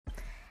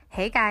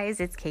Hey guys,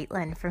 it's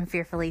Caitlin from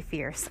Fearfully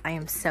Fierce. I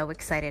am so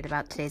excited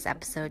about today's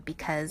episode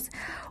because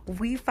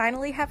we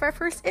finally have our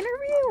first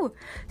interview.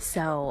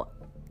 So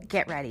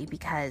get ready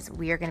because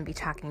we are going to be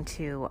talking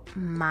to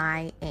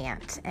my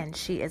aunt, and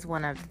she is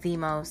one of the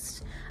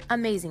most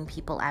amazing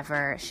people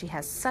ever. She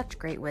has such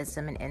great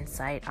wisdom and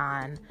insight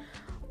on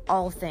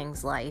all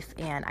things life,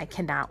 and I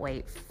cannot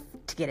wait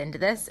to get into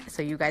this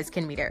so you guys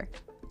can meet her.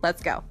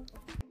 Let's go.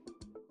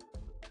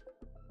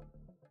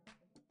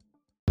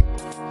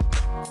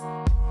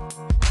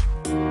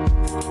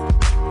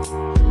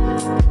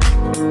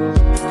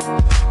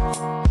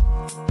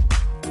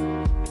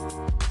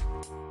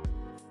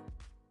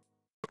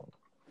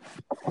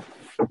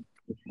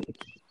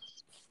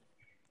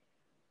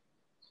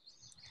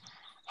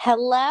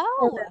 Hello.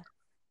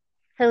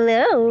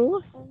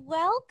 Hello.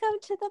 Welcome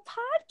to the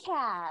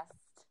podcast.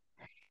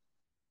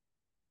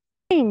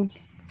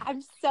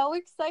 I'm so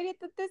excited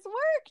that this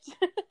worked.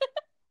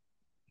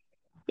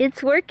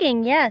 It's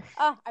working, yes.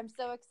 Oh, I'm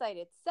so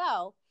excited.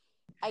 So,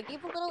 I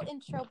gave a little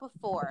intro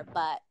before,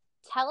 but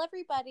tell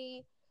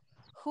everybody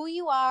who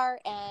you are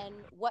and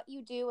what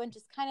you do and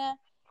just kind of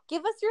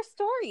give us your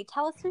story.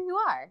 Tell us who you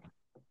are.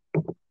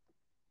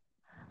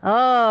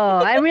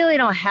 Oh, I really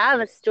don't have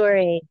a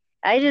story.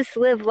 I just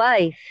live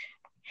life.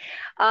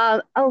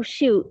 Oh,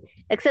 shoot.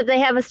 Except I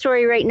have a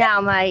story right now.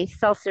 My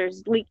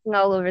seltzer's leaking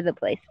all over the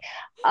place.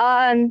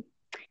 My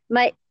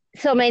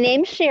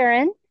name's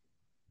Sharon,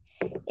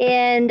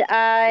 and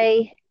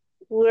I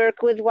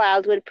work with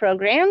Wildwood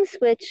Programs,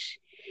 which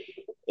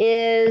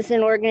is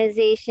an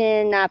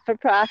organization not for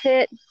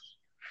profit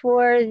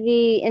for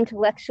the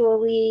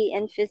intellectually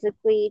and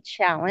physically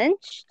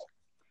challenged.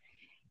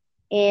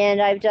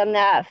 And I've done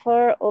that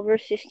for over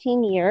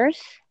 15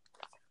 years.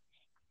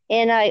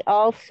 And I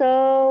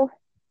also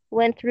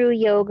went through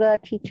yoga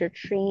teacher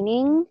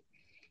training,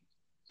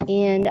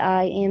 and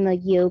I am a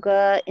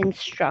yoga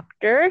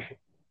instructor,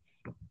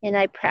 and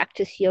I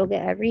practice yoga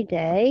every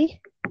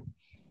day.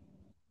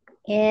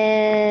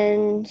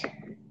 And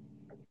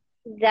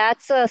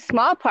that's a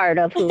small part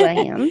of who I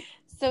am.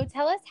 So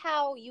tell us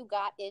how you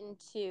got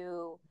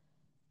into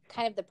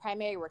kind of the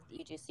primary work that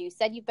you do. So you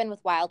said you've been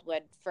with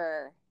Wildwood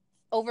for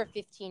over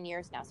 15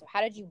 years now. So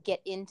how did you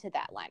get into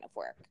that line of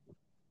work?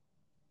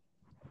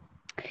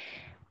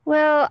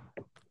 Well,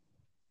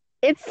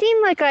 it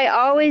seemed like I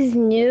always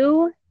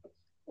knew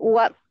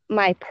what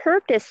my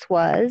purpose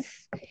was.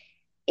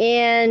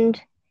 And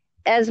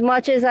as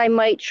much as I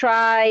might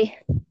try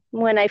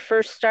when I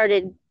first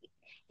started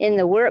in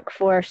the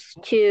workforce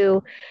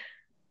to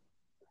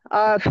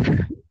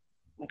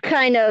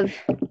kind of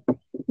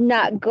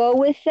not go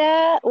with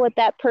that, what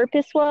that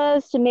purpose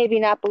was, to maybe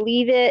not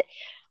believe it,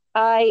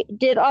 I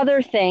did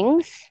other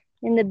things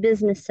in the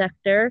business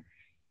sector,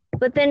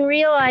 but then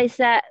realized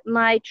that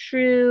my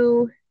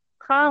true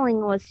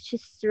calling was to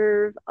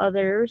serve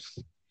others.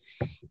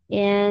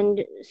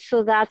 And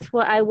so that's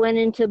what I went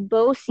into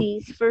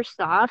BOCES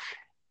first off.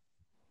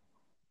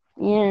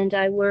 And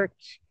I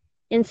worked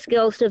in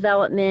skills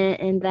development,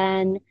 and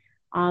then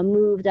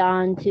moved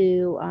on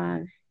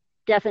to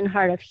deaf and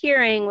hard of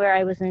hearing, where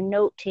I was a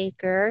note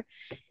taker.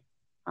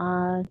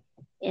 And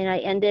I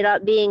ended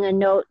up being a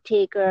note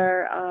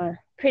taker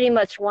pretty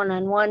much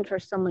one-on-one for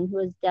someone who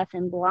was deaf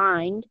and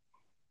blind,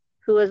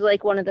 who was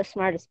like one of the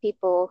smartest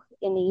people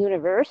in the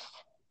universe.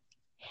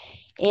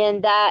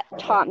 And that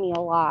taught me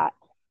a lot.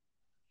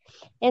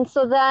 And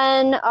so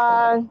then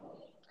I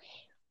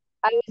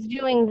was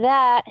doing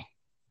that,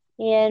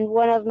 and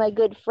one of my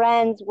good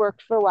friends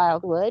worked for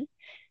Wildwood.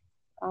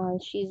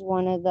 She's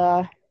one of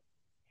the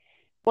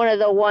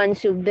ones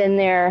who've been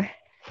there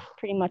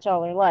pretty much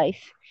all her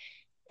life.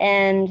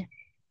 And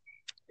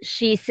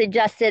she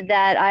suggested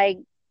that I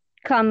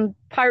come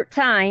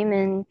part-time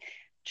and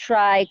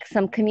try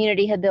some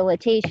community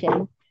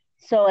habilitation.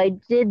 So I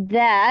did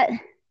that,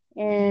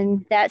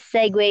 and that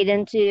segued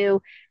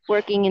into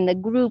working in the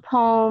group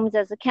homes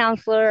as a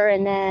counselor,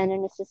 and then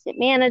an assistant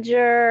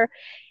manager.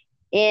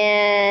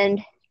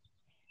 And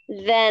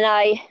then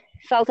I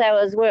felt I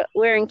was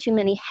wearing too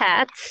many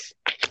hats.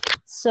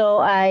 So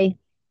I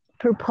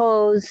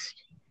proposed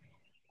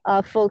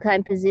a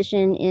full-time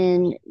position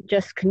in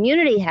just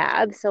community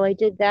hab. So I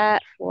did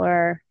that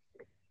for,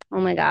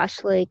 oh my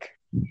gosh, like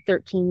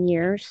 13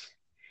 years.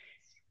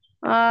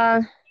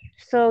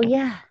 So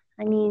yeah,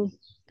 I mean,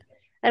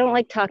 I don't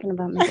like talking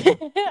about myself.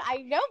 I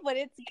know, but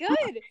it's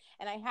good.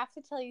 And I have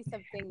to tell you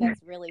something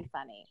that's really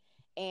funny.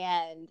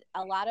 And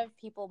a lot of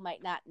people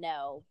might not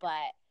know,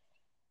 but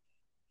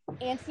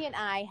Auntie and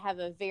I have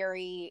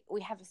we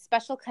have a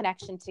special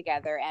connection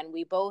together, and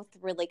we both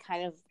really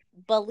kind of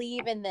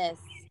believe in this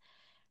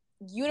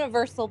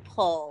universal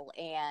pull,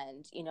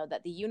 and,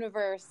 that the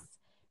universe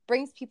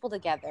brings people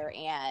together,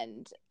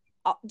 and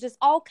just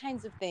all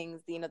kinds of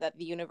things, that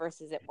the universe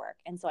is at work.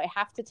 And so I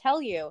have to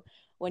tell you,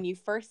 when you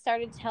first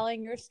started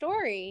telling your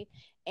story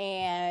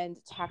and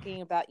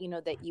talking about,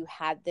 that you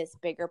had this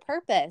bigger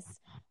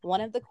purpose,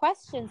 one of the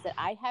questions that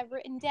I have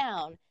written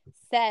down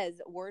says,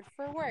 word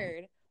for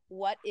word,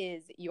 what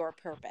is your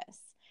purpose?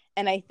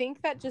 And I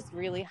think that just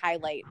really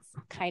highlights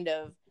kind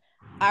of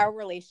our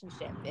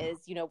relationship is,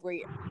 you know,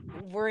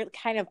 we're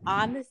kind of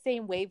on the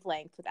same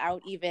wavelength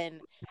without even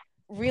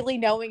really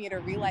knowing it or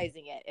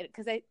realizing it.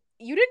 Because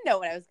you didn't know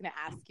what I was going to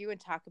ask you and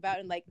talk about,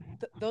 and like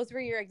those were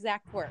your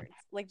exact words.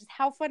 Like, just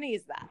how funny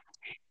is that?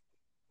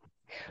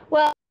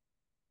 Well,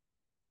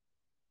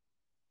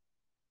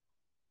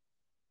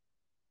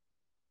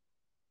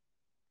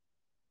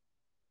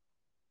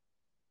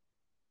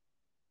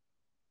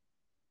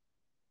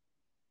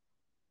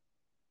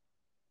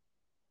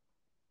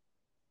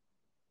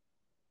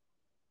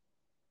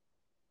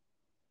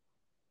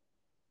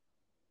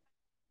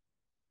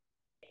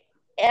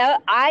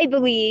 I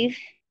believe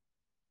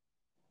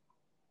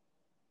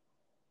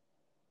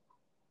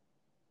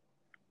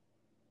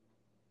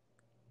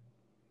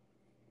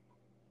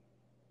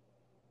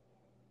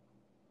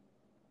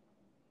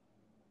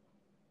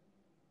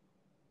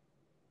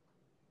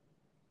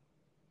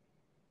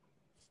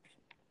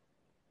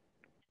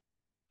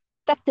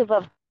perspective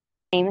of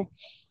time,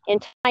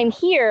 and time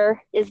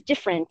here is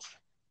different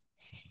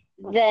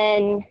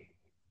than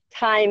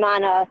time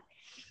on a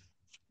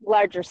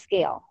larger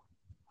scale.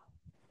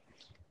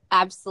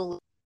 Absolutely.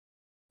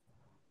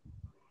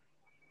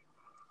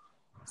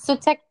 So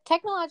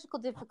technological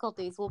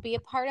difficulties will be a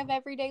part of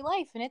everyday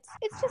life, and it's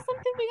just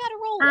something we got to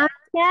roll with. I'm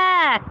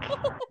back.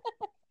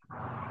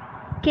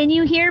 Can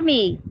you hear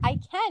me? I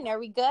can. Are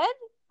we good?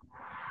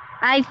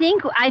 I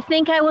think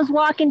I was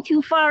walking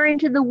too far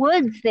into the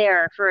woods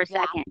there for a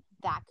second.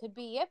 That could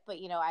be it, but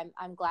you know,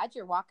 I'm glad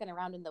you're walking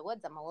around in the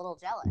woods. I'm a little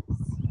jealous.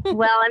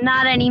 Well, I'm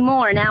not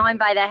anymore. Now I'm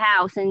by the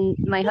house, and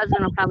my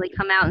husband will probably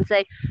come out and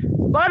say,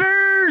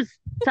 "Butters!"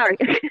 Sorry.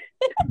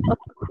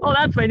 Oh,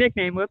 that's my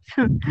nickname. Whoops.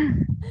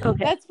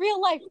 Okay. That's real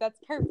life. That's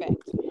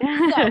perfect.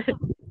 So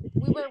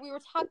we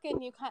were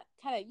talking, you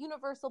kind of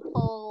universal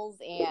pulls,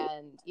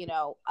 and you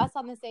know, us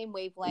on the same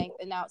wavelength.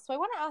 And now, so I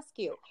want to ask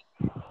you,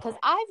 because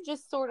I've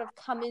just sort of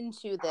come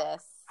into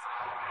this.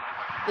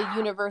 The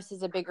universe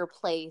is a bigger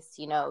place.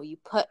 You know, you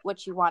put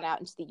what you want out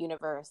into the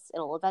universe,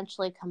 it'll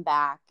eventually come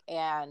back.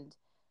 And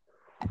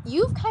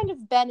you've kind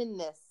of been in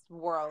this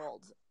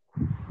world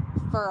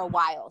for a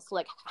while. So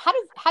like, how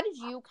did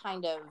you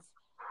kind of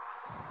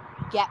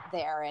get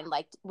there? And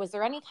like, was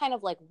there any kind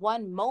of like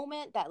one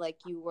moment that like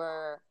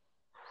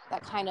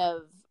that kind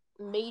of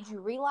made you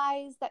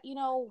realize that, you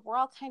know, we're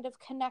all kind of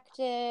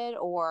connected?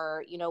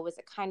 Or, you know, was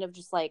it kind of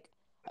just like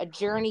a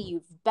journey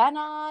you've been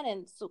on?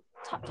 And so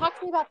talk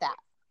to me about that.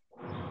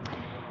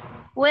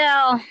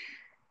 Well,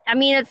 I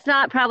mean, it's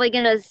not probably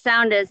going to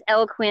sound as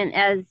eloquent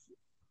as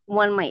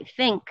one might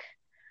think.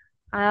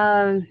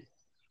 I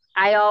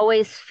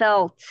always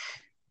felt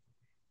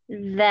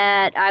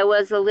that I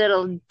was a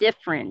little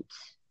different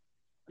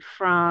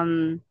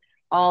from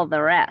all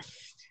the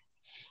rest.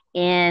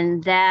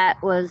 And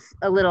that was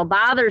a little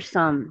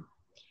bothersome.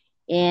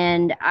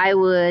 And I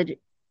would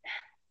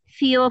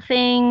feel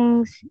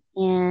things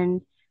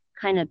and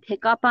kind of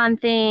pick up on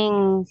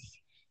things.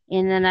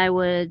 And then I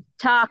would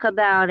talk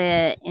about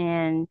it,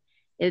 and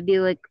it'd be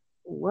like,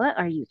 what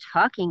are you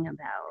talking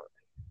about?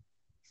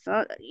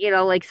 So, you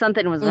know, like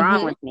something was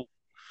wrong with me.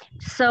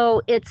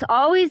 So it's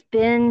always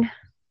been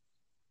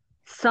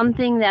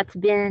something that's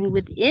been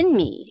within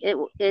me. I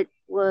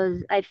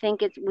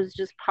think it was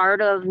just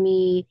part of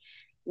me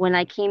when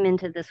I came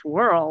into this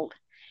world.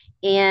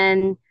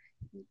 And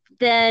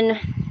then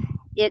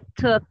it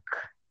took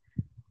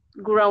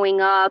growing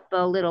up,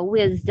 a little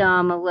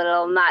wisdom, a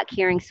little not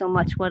caring so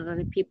much what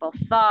other people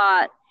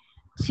thought,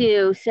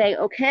 to say,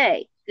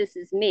 okay, this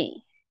is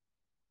me.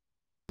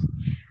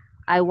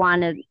 I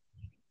want to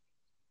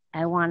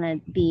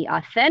be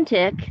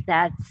authentic.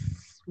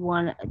 That's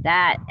one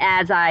that,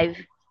 as I've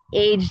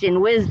aged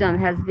in wisdom,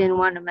 has been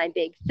one of my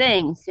big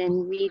things,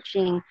 in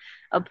reaching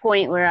a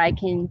point where I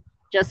can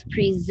just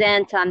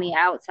present on the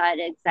outside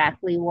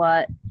exactly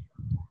what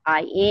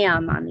I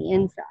am on the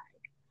inside.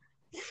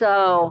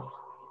 So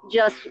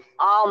just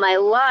all my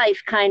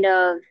life kind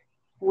of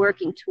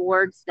working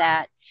towards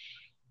that.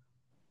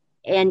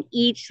 And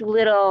each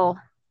little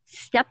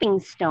stepping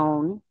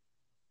stone,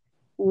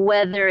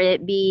 whether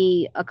it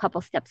be a couple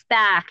steps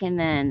back and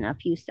then a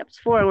few steps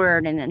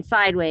forward and then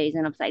sideways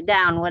and upside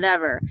down,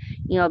 whatever,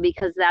 you know,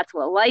 because that's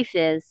what life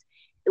is,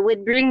 it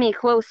would bring me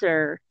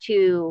closer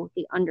to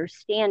the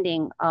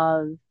understanding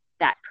of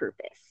that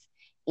purpose,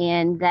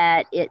 and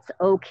that it's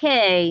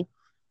okay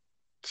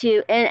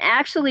to, and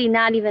actually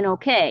not even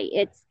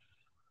okay,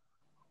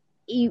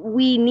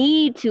 we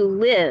need to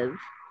live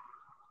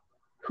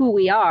who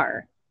we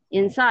are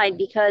inside,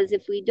 because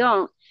if we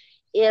don't,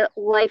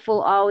 life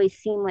will always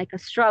seem like a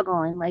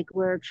struggle, and like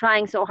we're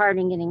trying so hard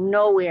and getting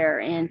nowhere,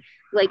 and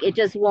like it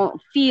just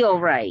won't feel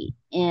right.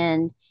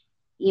 And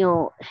you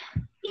know,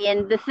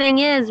 and the thing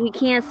is, we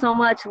can't so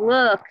much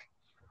look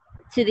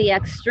to the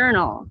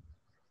external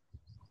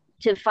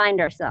to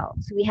find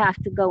ourselves. We have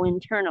to go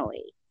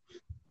internally,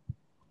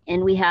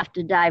 and we have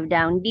to dive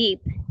down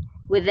deep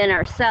within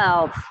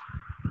ourselves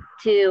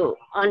to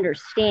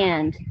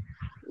understand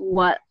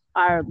what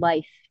our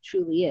life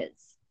truly is,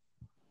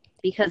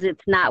 because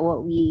it's not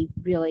what we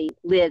really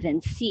live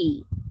and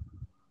see.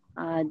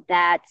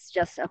 That's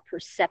just a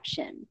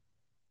perception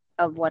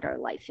of what our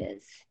life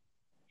is.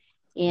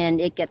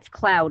 And it gets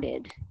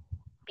clouded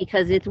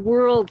because it's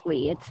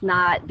worldly. It's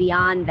not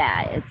beyond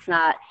that. It's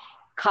not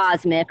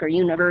cosmic or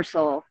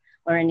universal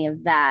or any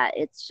of that.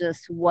 It's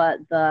just what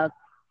the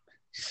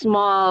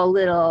small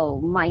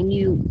little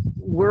minute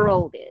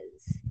world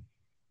is,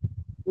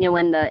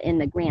 in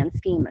the grand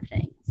scheme of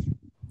things.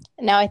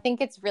 Now, I think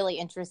it's really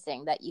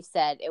interesting that you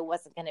said it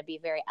wasn't going to be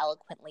very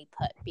eloquently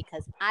put,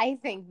 because I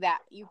think that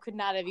you could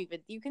not have even,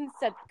 couldn't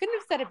have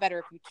said it better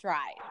if you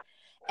tried.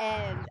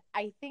 And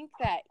I think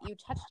that you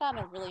touched on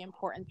a really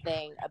important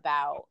thing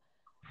about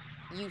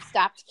you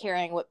stopped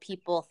caring what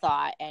people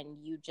thought and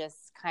you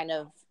just kind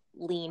of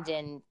leaned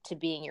into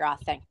being your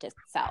authentic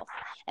self.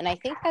 And I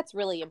think that's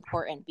really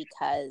important,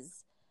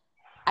 because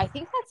I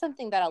think that's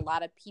something that a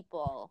lot of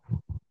people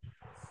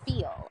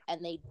feel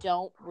and they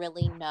don't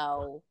really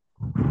know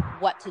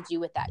what to do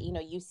with that.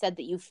 You said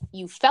that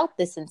you felt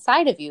this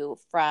inside of you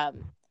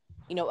from,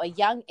 a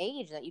young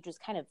age, that you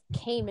just kind of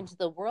came into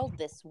the world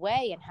this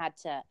way and had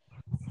to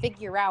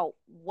figure out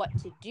what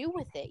to do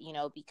with it,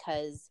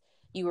 because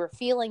you were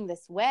feeling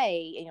this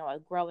way,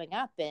 growing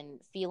up and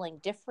feeling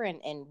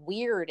different and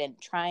weird and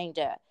trying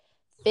to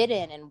fit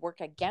in and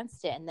work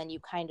against it. And then you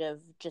kind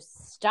of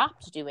just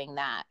stopped doing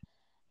that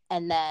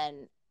and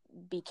then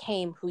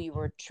became who you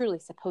were truly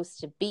supposed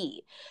to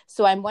be.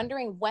 So I'm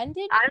wondering, when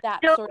did I'm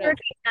still working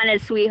on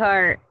it,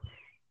 sweetheart.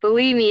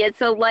 Believe me,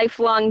 it's a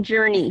lifelong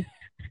journey.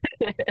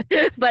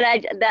 But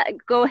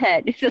go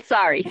ahead.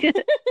 Sorry.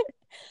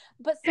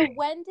 But so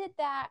when did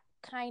that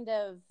kind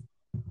of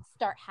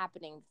start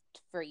happening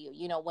for you?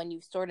 When you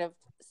sort of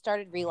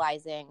started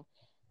realizing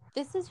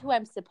this is who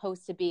I'm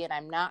supposed to be and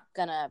I'm not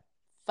gonna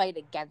fight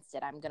against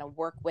it. I'm gonna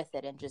work with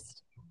it and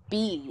just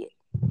be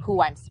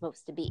who I'm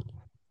supposed to be.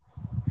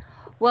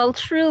 Well,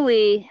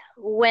 truly,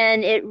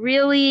 when it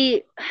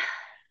really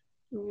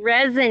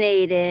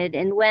resonated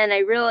and when I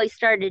really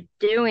started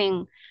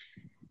doing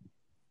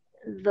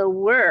the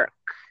work,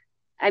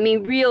 I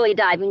mean, really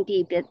diving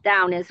deep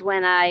down, is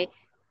when I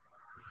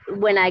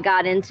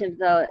got into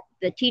the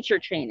teacher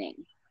training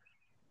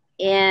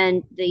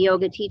and the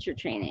yoga teacher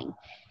training.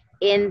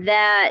 In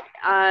that,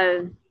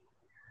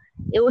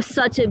 it was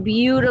such a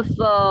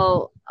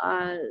beautiful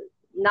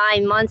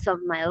 9 months of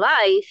my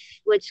life,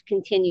 which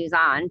continues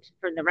on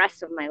for the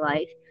rest of my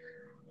life.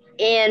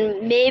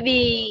 And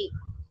maybe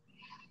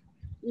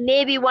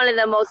one of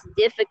the most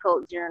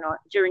difficult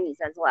journeys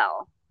as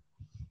well.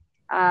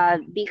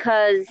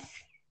 Because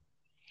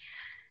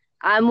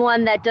I'm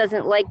one that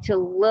doesn't like to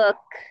look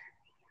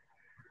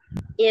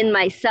in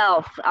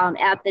myself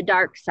at the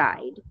dark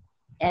side,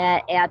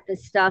 at the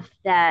stuff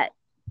that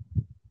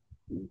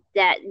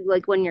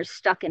like when you're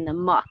stuck in the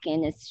muck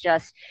and it's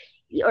just,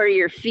 or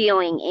you're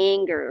feeling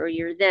anger or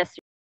you're this.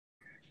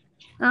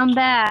 I'm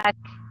back.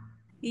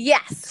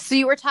 Yes. So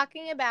you were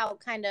talking about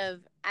kind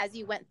of as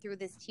you went through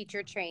this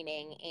teacher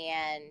training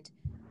and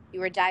you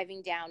were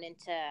diving down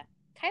into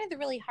kind of the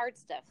really hard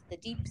stuff, the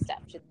deep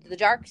stuff, the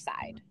dark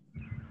side.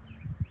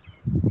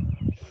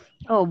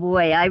 Oh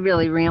boy, I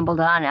really rambled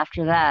on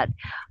after that.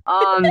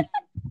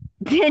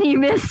 Then you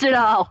missed it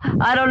all.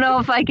 I don't know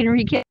if I can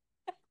recap.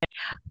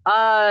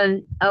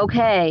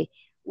 Okay.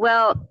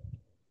 Well,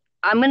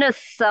 I'm going to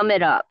sum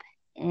it up.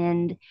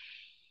 And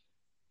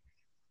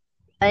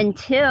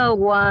until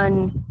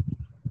one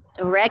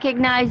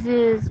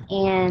recognizes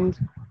and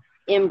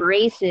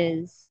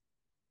embraces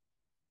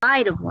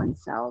side of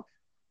oneself,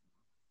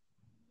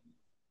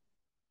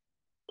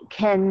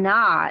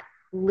 cannot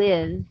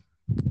live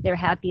their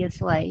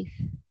happiest life,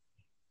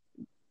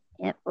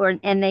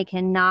 and they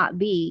cannot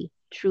be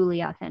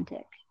truly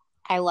authentic.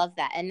 I love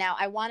that. And now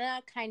I want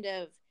to kind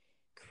of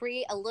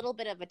create a little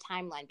bit of a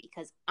timeline,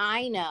 because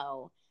I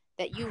know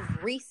that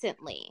you've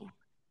recently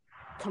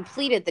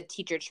completed the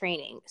teacher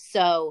training.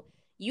 So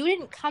you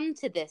didn't come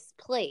to this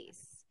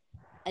place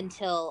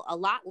until a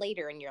lot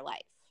later in your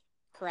life,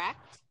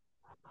 correct?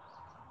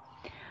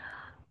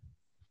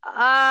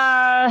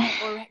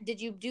 Or did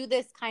you do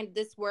this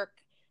work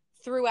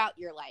throughout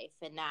your life,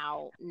 and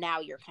now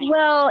you're kind of...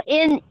 Well,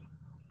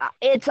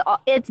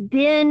 it's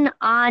been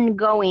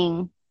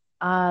ongoing.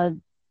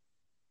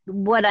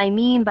 What I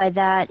mean by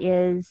that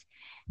is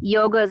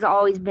yoga has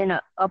always been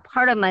a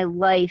part of my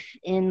life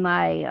in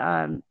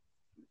my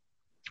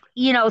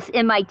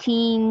in my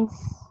teens,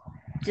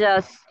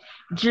 just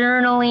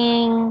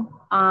journaling,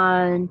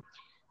 on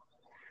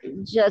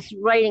just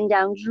writing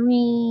down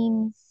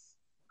dreams,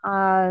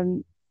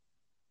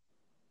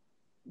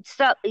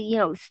 stuff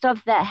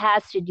that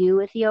has to do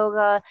with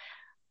yoga,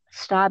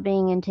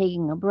 stopping and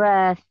taking a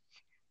breath,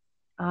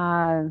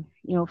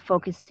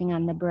 focusing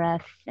on the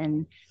breath,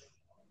 and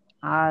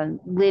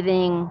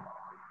living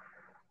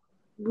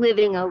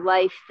a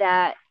life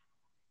that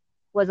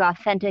was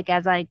authentic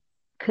as I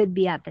could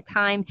be at the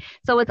time.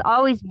 So it's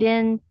always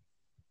been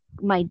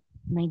my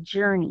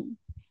journey.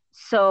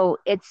 So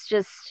it's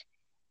just,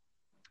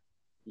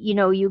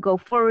 you go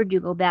forward, you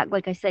go back,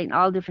 like I say, in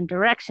all different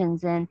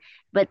directions.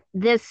 But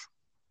this,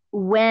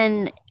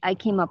 when I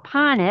came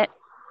upon it,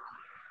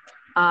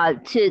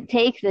 to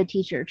take the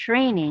teacher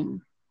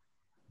training,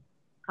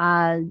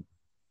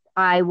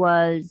 I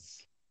was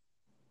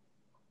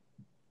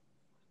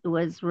it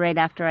was right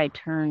after I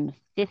turned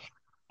 50.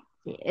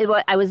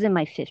 I was in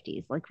my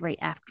 50s, like right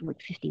after,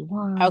 like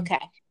 51, Okay.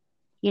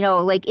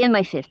 like in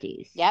my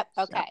 50s. Yep.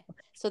 So, Okay.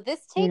 So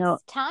this you know,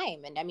 takes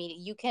time. And I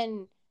mean,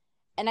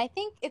 and I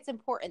think it's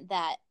important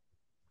that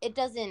it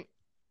doesn't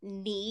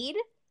need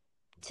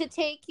to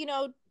take,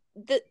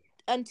 the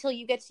until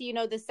you get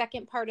to, the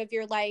second part of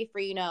your life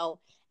or,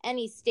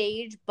 any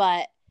stage,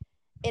 but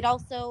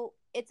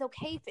it's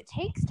okay if it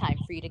takes time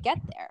for you to get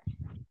there.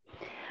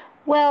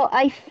 well,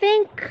 I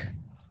think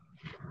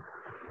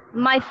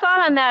my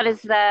thought on that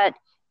is that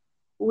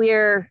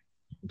we're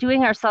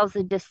doing ourselves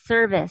a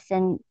disservice.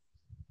 And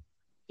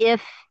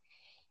if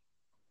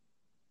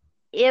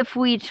if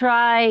we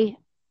try,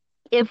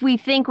 if we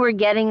think we're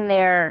getting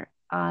there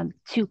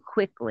too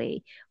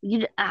quickly,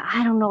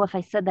 I don't know if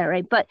I said that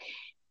right, but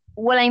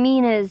what I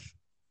mean is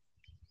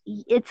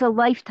it's a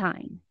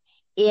lifetime.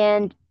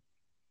 And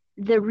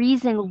the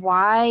reason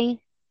why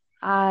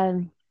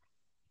um,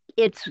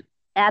 it's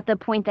at the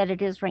point that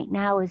it is right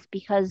now is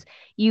because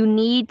you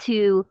need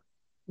to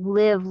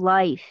live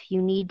life.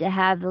 You need to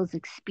have those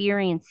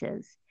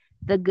experiences,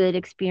 the good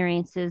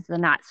experiences, the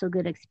not so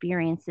good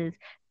experiences,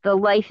 the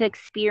life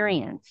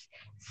experience.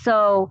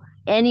 So,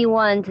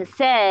 anyone to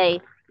say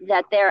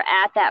that they're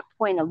at that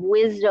point of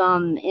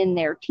wisdom in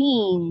their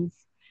teens,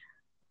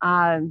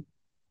 um,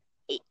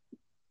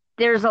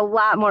 there's a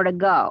lot more to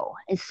go.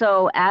 And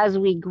so, as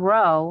we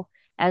grow,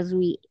 as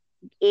we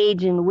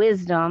age in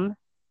wisdom,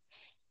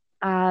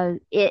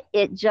 it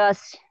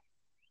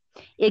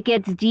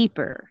gets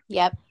deeper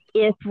Yep.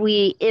 if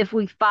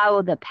we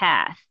follow the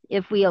path,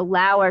 if we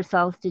allow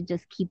ourselves to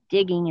just keep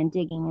digging and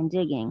digging and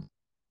digging,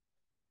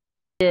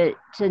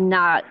 to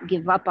not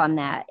give up on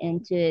that,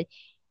 and to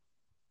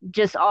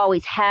just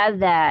always have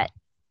that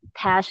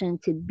passion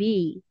to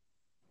be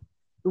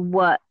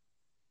what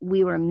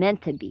we were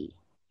meant to be.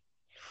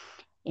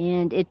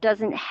 And it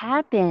doesn't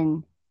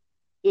happen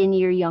in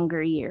your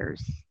younger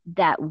years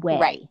that way.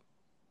 Right.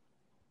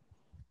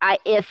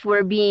 If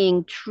we're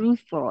being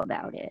truthful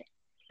about it,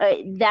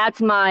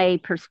 that's my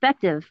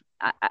perspective.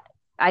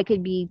 I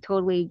could be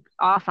totally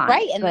off on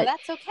Right. it, And but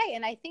that's okay.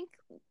 And I think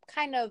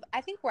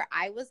where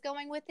I was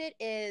going with it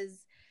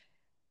is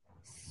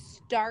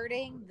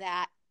starting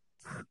that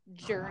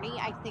journey,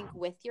 I think,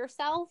 with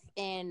yourself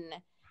in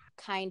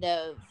kind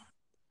of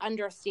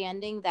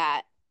understanding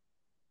that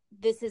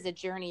this is a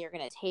journey you're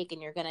going to take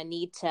and you're going to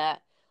need to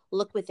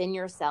look within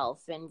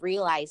yourself and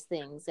realize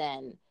things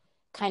and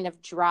kind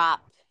of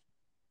drop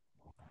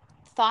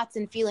thoughts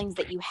and feelings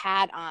that you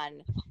had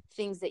on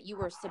things that you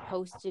were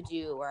supposed to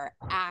do or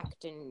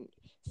act and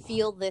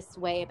feel this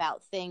way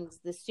about things.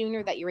 The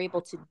sooner that you're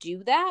able to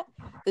do that,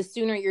 the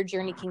sooner your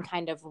journey can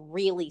kind of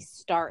really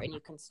start, and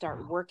you can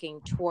start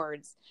working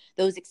towards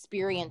those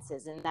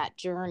experiences and that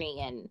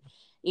journey. And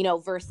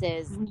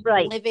versus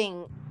right.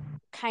 living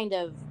kind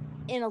of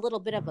in a little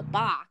bit of a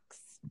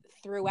box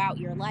throughout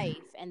your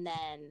life and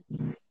then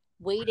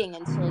waiting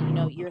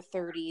until your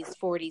 30s,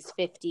 40s,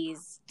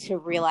 50s to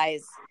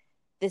realize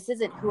this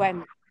isn't who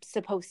I'm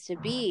supposed to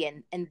be,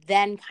 and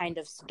then kind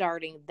of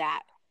starting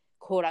that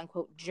quote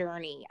unquote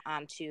journey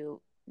onto,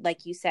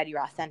 like you said,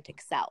 your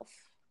authentic self.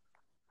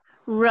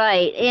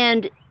 Right.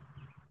 And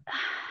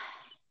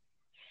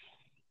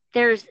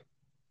there's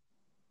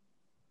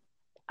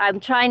I'm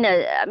trying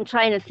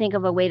to think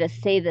of a way to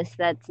say this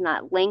that's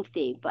not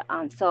lengthy, but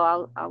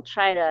so I'll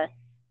try to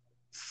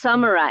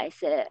summarize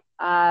it.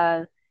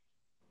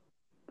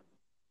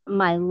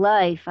 My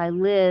life, I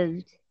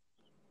lived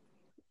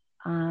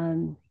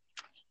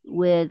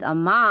with a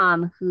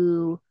mom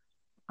who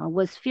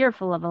was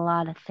fearful of a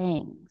lot of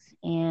things,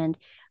 and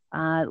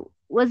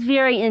was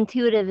very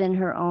intuitive in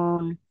her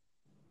own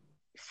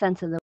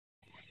sense of the.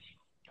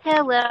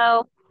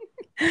 Hello.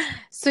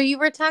 So you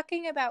were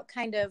talking about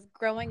kind of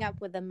growing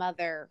up with a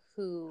mother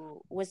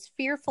who was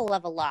fearful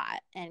of a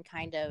lot, and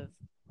kind of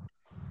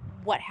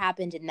what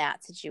happened in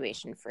that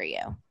situation for you.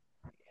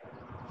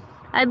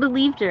 I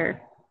believed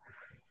her.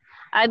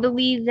 I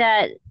believed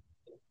that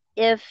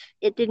if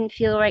it didn't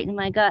feel right in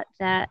my gut,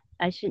 that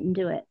I shouldn't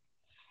do it.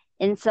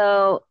 And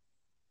so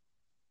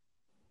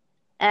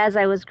as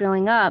I was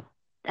growing up,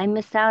 I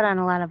missed out on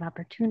a lot of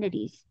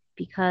opportunities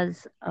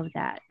because of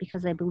that,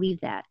 because I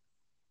believed that.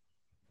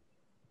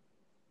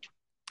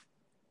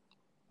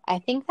 I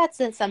think that's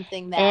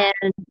something that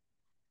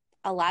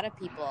a lot of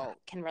people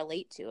can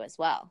relate to as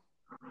well.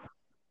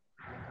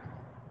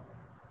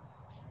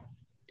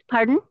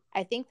 Pardon?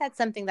 I think that's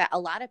something that a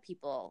lot of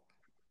people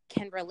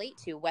can relate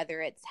to,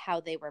 whether it's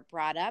how they were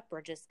brought up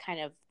or just kind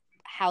of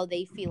how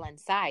they feel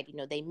inside.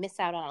 They miss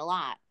out on a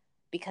lot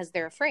because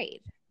they're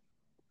afraid.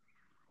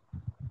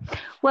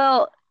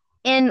 Well,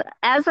 and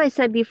as I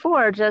said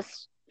before,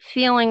 just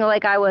feeling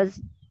like I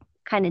was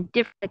kind of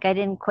different, like I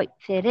didn't quite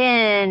fit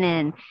in,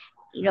 and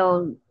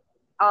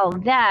all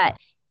of that,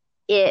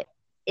 it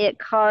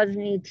caused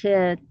me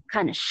to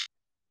kind of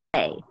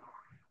shy.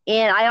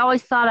 And I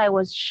always thought I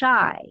was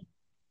shy,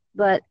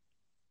 but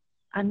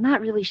I'm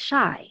not really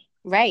shy.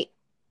 Right.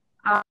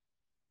 Uh,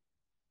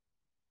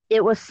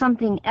 it was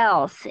something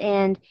else.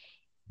 And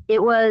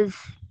it was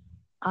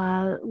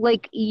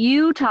like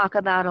you talk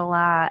about a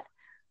lot,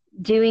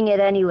 doing it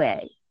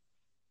anyway.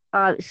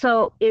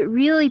 So it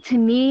really, to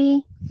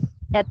me,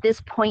 at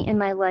this point in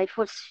my life,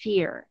 was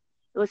fear.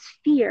 It was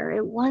fear.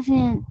 It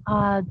wasn't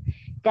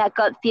that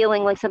gut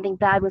feeling like something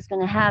bad was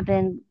going to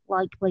happen,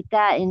 like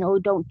that, and oh,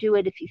 don't do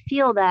it if you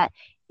feel that.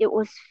 It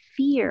was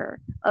fear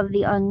of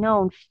the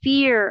unknown,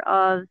 fear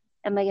of,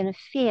 am I going to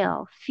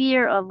fail?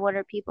 Fear of, what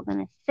are people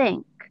going to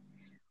think?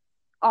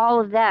 All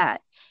of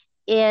that.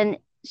 And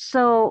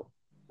so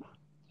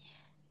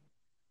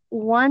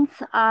once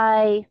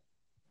I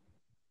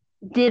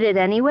did it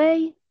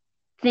anyway,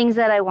 things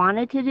that I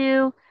wanted to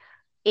do,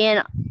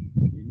 and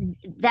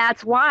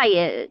that's why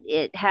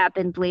it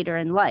happened later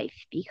in life,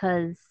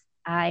 because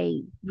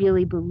I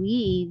really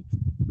believed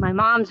my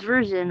mom's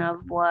version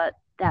of what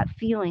that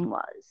feeling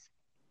was.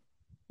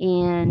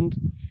 And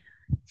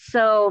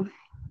so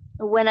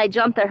when I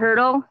jumped the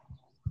hurdle,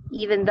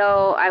 even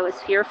though I was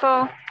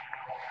fearful,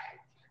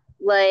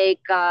 like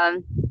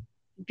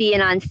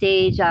being on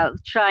stage,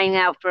 trying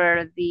out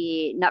for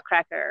the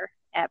Nutcracker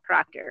at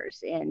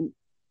Proctor's, and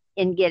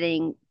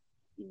getting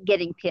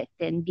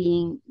picked and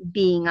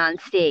being on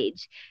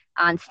stage.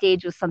 On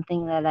stage was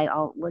something that I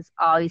was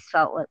always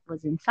felt what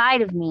was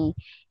inside of me,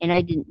 and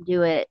I didn't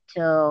do it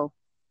till,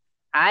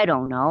 I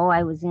don't know,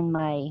 I was in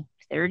my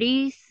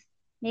 30s,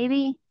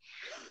 maybe,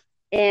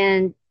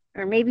 and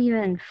or maybe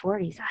even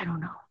 40s, I don't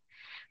know.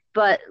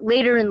 But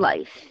later in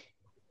life,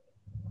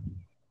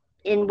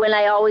 and when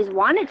I always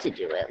wanted to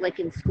do it, like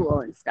in school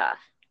and stuff,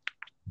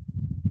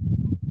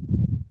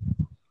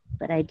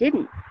 but I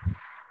didn't.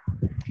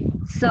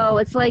 So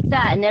it's like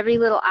that, and every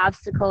little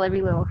obstacle,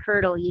 every little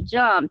hurdle you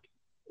jump,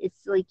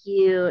 it's like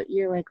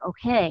you're like,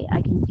 okay,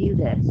 I can do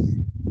this.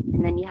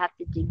 And then you have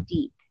to dig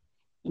deep,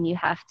 and you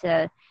have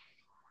to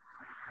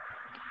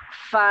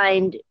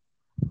find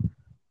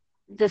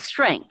the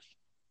strength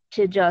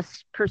to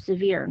just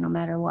persevere no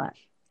matter what.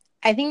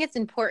 I think it's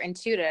important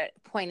too to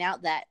point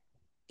out that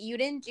you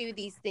didn't do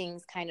these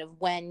things kind of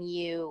when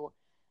you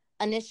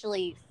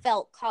initially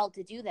felt called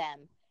to do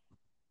them,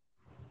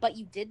 but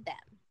you did them.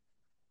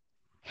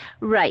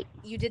 Right.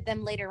 You did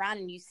them later on,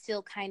 and you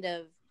still kind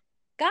of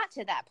got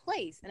to that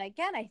place. And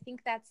again, I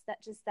think that's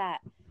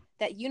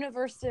that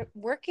universe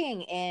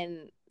working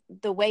in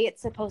the way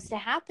it's supposed to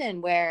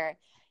happen, where,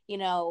 you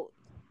know,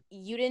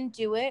 you didn't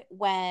do it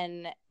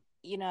when,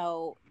 you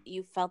know,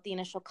 you felt the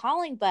initial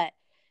calling, but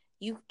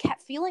you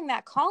kept feeling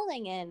that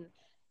calling, and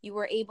you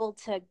were able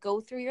to go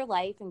through your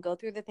life and go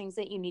through the things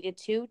that you needed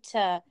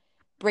to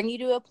bring you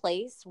to a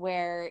place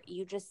where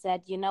you just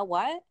said, you know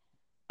what,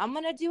 I'm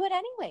going to do it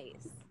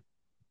anyways.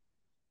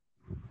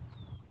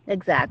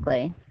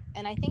 Exactly.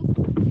 And I think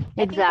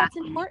that's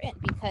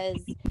important, because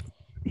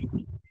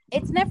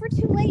it's never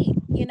too late.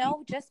 You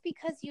know, just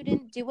because you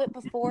didn't do it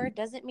before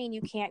doesn't mean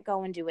you can't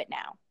go and do it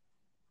now.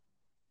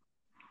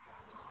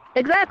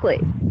 Exactly.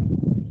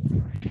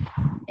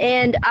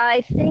 And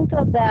I think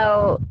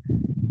about,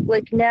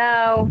 like,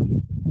 now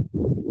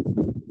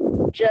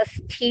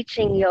just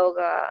teaching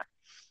yoga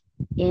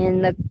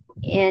and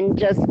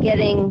just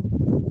getting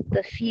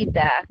the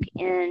feedback,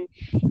 and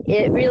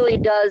it really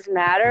does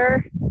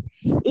matter,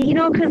 you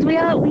know, because we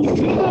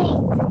say,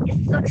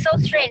 it's so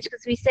strange,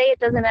 because we say it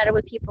doesn't matter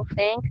what people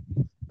think,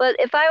 but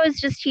if I was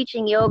just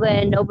teaching yoga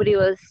and nobody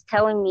was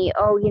telling me,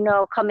 oh, you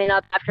know, coming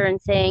up after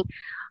and saying,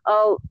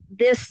 oh,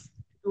 this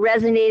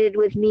resonated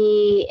with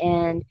me,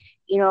 and,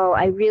 you know,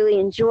 I really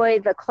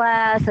enjoyed the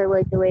class, I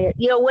like the way,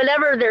 you know,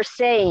 whatever they're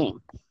saying,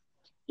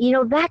 you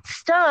know, that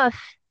stuff,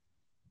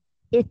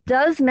 it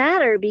does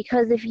matter,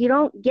 because if you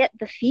don't get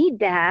the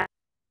feedback,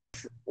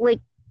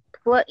 like,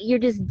 what, you're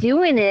just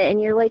doing it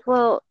and you're like,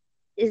 well,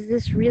 is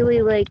this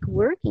really like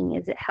working?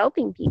 Is it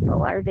helping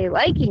people? Are they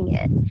liking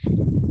it?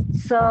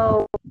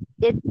 So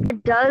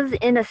it does,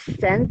 in a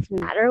sense,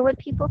 matter what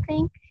people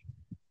think,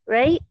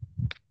 right?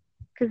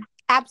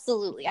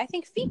 Absolutely. I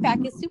think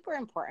feedback is super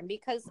important,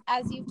 because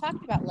as you've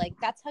talked about, like,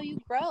 that's how you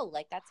grow.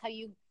 Like, that's how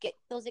you get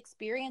those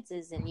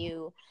experiences, and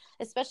you,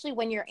 especially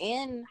when you're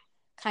in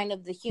kind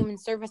of the human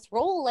service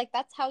role, like,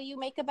 that's how you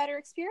make a better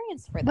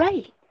experience for them.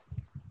 Right.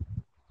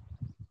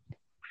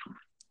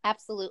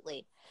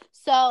 Absolutely.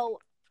 So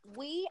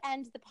we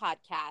end the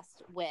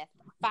podcast with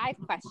 5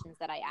 questions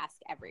that I ask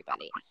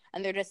everybody.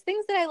 And they're just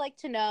things that I like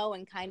to know,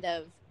 and kind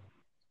of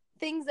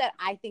things that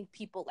I think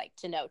people like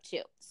to know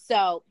too.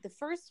 So the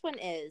first one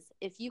is,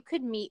 if you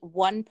could meet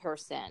one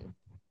person,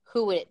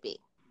 who would it be?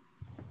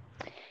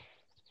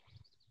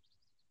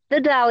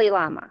 The Dalai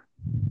Lama.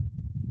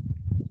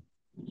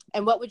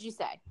 And what would you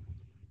say?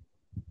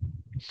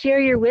 Share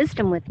your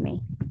wisdom with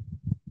me.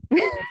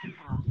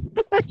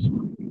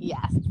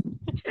 Yes.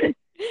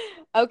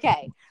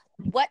 Okay.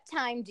 What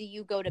time do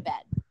you go to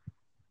bed?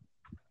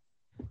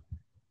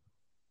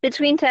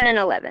 Between 10 and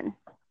 11.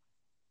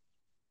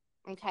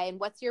 Okay. And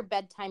what's your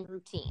bedtime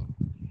routine?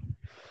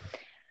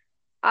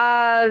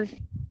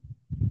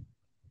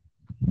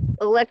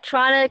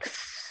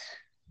 Electronics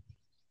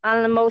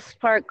on the most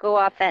part, go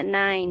off at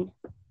 9.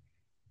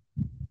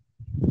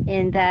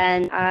 And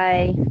then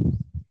I,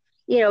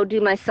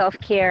 do my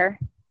self-care.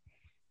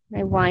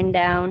 I wind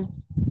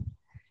down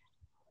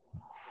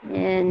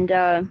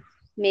and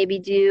maybe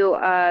do,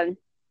 I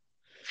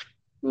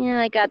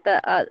got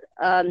a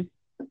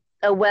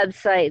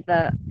website,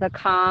 the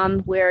Calm,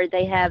 where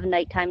they have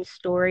nighttime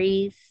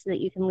stories that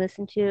you can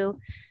listen to.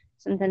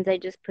 Sometimes I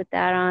just put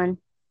that on,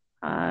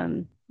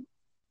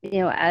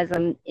 as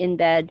I'm in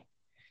bed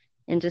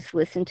and just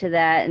listen to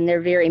that. And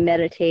they're very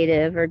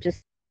meditative, or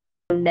just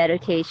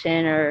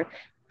meditation, or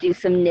do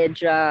some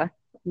nidra,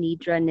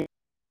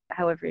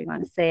 however you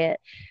want to say it,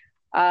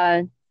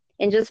 and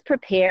just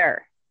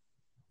prepare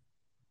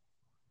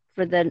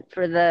for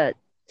the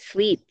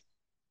sleep,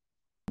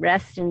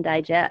 rest, and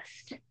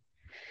digest.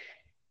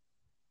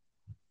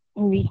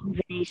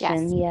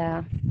 Rejuvenation, Yes.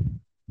 yeah.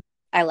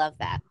 I love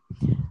that.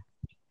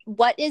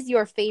 What is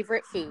your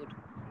favorite food?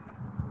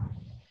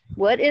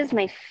 What is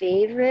my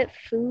favorite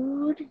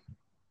food?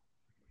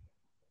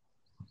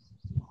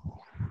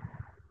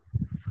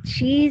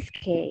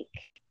 Cheesecake.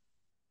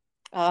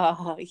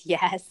 Oh,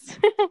 yes.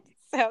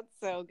 Sounds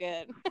so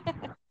good.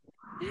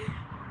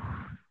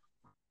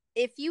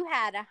 If you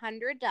had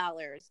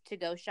 $100 to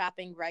go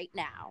shopping right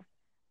now,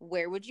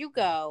 where would you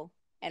go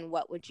and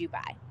what would you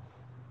buy?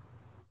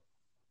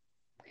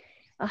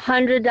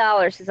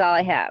 $100 is all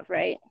I have,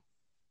 right?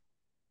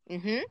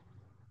 Mm-hmm.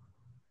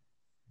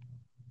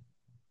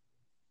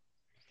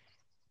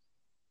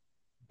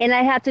 And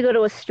I have to go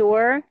to a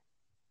store.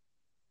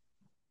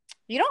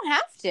 You don't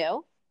have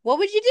to. What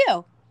would you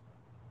do?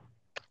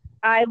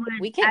 I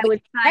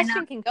would sign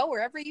Question up. can go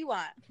wherever you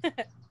want.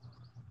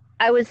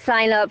 I would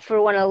sign up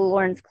for one of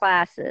Lauren's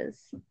classes.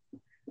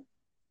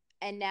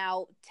 And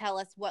now tell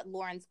us what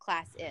Lauren's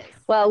class is.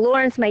 Well,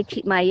 Lauren's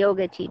my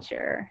yoga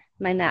teacher,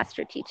 my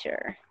master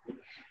teacher.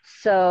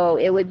 So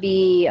it would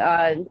be,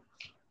 I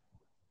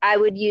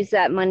would use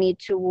that money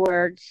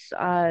towards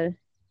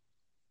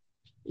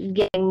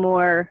getting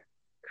more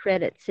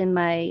credits in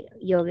my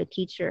yoga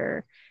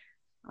teacher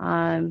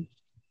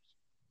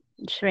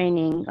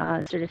training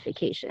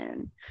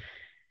certification.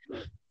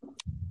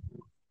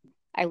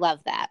 I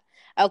love that.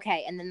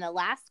 Okay, and then the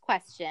last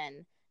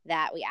question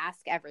that we ask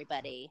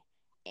everybody,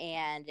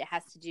 and it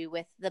has to do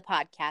with the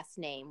podcast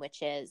name,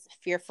 which is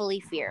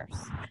Fearfully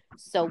Fierce.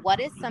 So what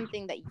is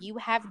something that you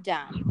have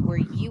done where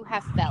you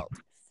have felt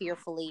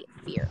fearfully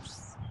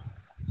fierce?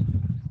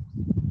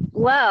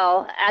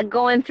 Well,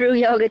 going through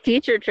yoga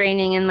teacher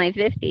training in my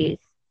 50s.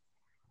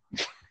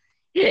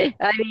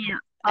 I mean,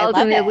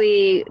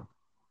 ultimately,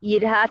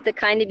 you'd have to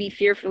kind of be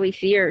fearfully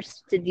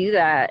fierce to do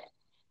that.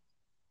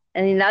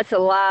 I mean, that's a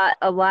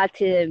lot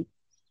to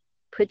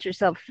put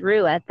yourself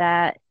through at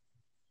that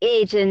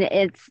age. And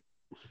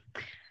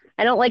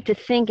I don't like to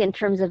think in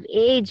terms of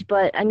age,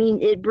 but I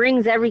mean, it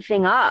brings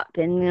everything up,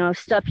 and,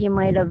 stuff you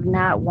might have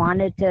not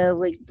wanted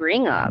to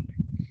bring up.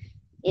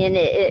 And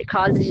it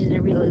causes you to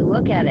really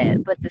look at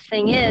it. But the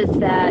thing is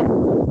that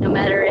no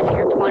matter if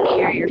you're 20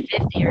 or you're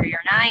 50 or you're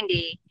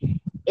 90,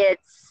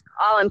 it's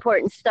all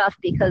important stuff,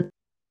 because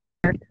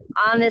we're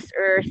on this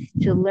earth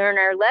to learn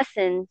our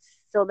lessons,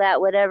 so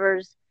that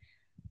whatever's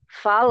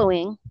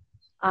following,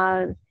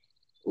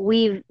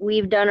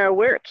 we've done our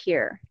work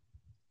here,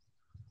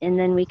 and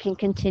then we can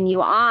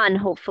continue on,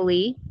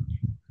 hopefully,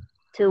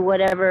 to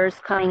whatever's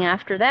coming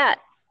after that.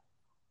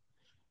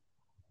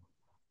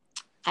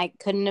 I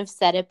couldn't have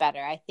said it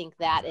better. I think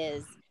that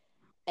is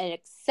an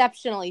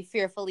exceptionally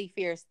fearfully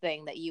fierce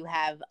thing that you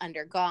have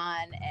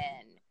undergone,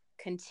 and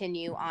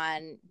continue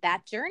on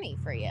that journey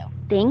for you.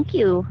 Thank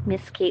you,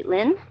 Miss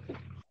Caitlin.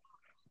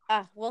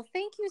 Well,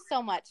 thank you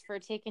so much for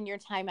taking your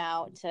time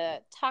out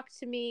to talk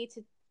to me,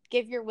 to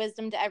give your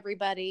wisdom to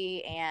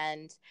everybody.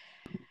 And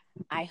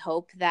I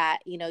hope that,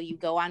 you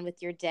go on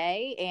with your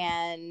day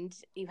and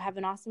you have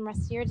an awesome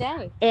rest of your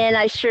day. And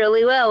I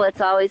surely will.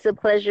 It's always a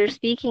pleasure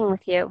speaking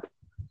with you.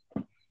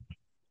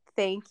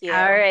 Thank you.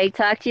 All right.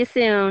 Talk to you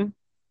soon.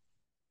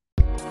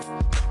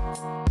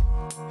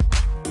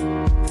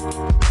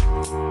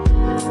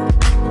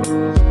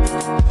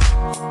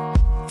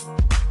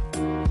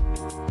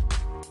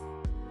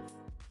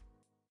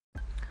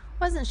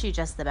 Wasn't she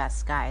just the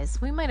best,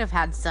 guys? We might have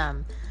had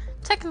some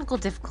technical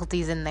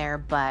difficulties in there,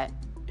 but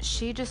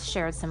she just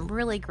shared some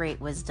really great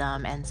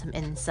wisdom and some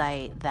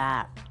insight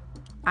that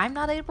I'm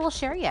not able to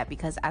share yet,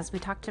 because as we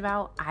talked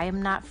about, I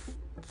am not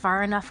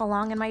far enough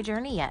along in my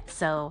journey yet.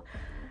 So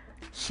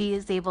she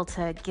is able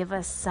to give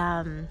us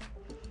some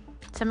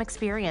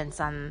experience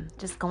on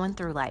just going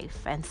through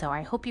life. And so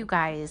I hope you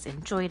guys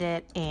enjoyed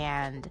it,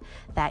 and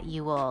that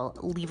you will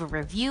leave a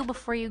review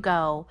before you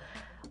go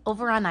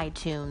over on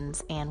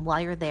iTunes. And while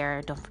you're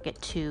there, don't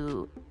forget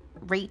to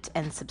rate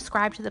and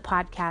subscribe to the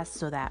podcast,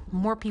 so that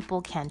more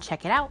people can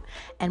check it out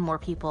and more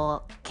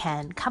people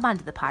can come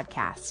onto the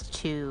podcast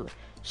to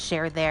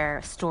share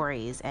their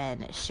stories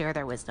and share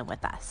their wisdom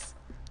with us.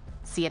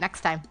 See you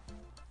next time.